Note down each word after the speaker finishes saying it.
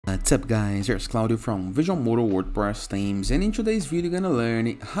What's up guys, here's Claudio from Visualmodo WordPress themes, and in today's video you're gonna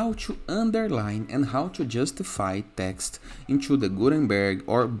learn how to underline and how to justify text into the Gutenberg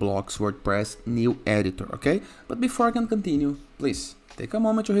or Blocks WordPress new editor, okay? But before I can continue, please take a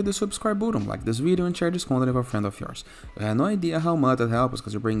moment to hit the subscribe button, like this video and share this content with a friend of yours. You have no idea how much that helps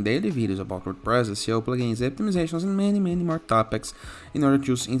because we bring daily videos about WordPress, SEO, plugins, optimizations, and many more topics in order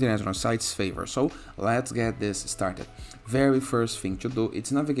to use internet on our site's favor. So let's get this started. Very first thing to do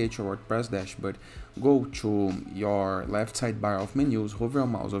is navigate to your WordPress dashboard, go to your left sidebar of menus, hover your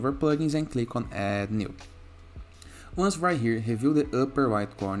mouse over plugins and click on add new. Once right here, review the upper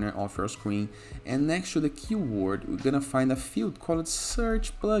right corner of your screen, and next to the keyword we're gonna find a field called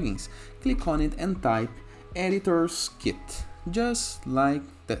search plugins. Click on it and type editor's kit, just like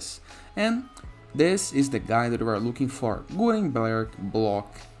this. And this is the guide that we are looking for: Gutenberg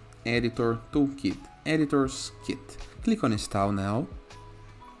block editor toolkit, editor's kit. Click on install now.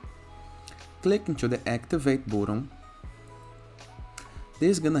 Click into the activate button.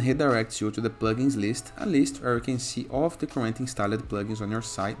 This is gonna redirect you to the plugins list, a list where you can see all of the current installed plugins on your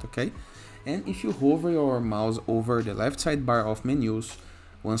site, okay? And if you hover your mouse over the left sidebar of menus,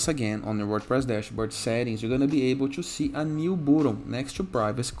 once again on your WordPress dashboard settings, you're gonna be able to see a new button next to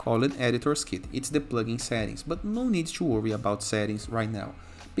privacy called editor's kit. It's the plugin settings, but no need to worry about settings right now,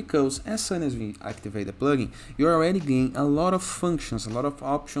 because as soon as we activate the plugin, you already gain a lot of functions, a lot of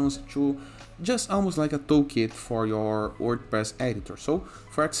options to just almost like a toolkit for your WordPress editor. So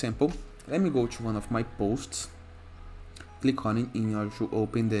for example, let me go to one of my posts, click on it in order to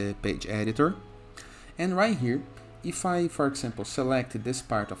open the page editor, and right here, if I for example select this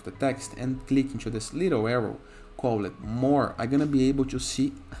part of the text and click into this little arrow, call it more, I'm gonna be able to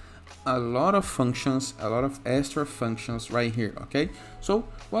see a lot of functions, a lot of extra functions right here, okay? So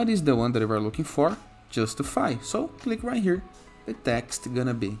what is the one that we're looking for? Justify. So click right here, the text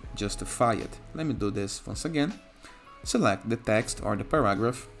gonna be justified. Let me do this once again. Select the text or the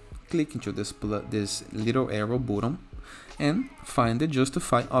paragraph, click into this little arrow button and find the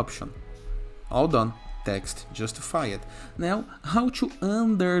justify option. All done, text justified. Now how to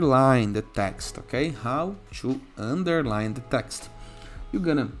underline the text, okay? How to underline the text. You're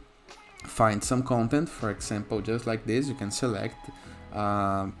gonna find some content, for example, just like this. You can select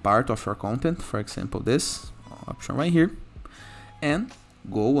part of your content, for example this option right here, and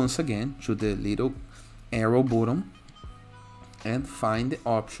go once again to the little arrow button and find the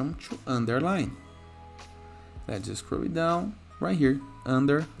option to underline. Let's just scroll it down right here,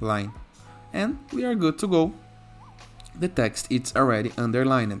 underline, and we are good to go. The text it's already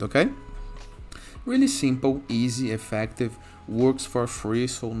underlined, okay? Really simple, easy, effective, works for free,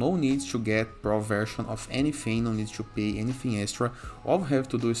 so no need to get pro version of anything, no need to pay anything extra. All you have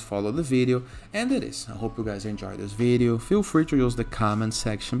to do is follow the video, and it is. I hope you guys enjoyed this video. Feel free to use the comment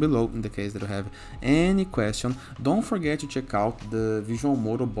section below in the case that you have any question. Don't forget to check out the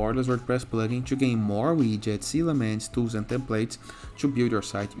Visualmodo Borderless WordPress plugin to gain more widgets, elements, tools and templates to build your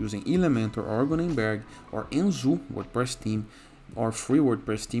site using Elementor or Gutenberg or Enzo WordPress theme or free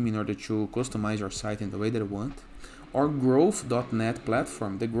WordPress theme in order to customize your site in the way that you want. Or Growth.net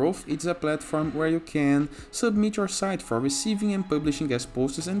platform. The Growth is a platform where you can submit your site for receiving and publishing guest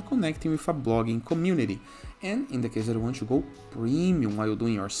posts and connecting with a blogging community. And in the case that you want to go premium while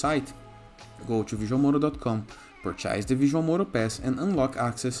doing your site, go to visualmodo.com, purchase the Visualmodo Pass and unlock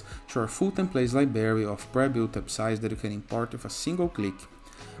access to our full templates library of pre-built websites that you can import with a single click.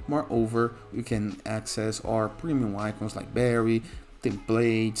 Moreover, you can access our premium icons like Berry,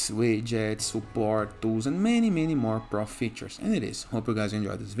 templates, widgets, support, tools, and many more pro features. And it is. Hope you guys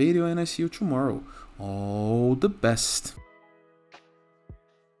enjoyed this video, and I see you tomorrow. All the best.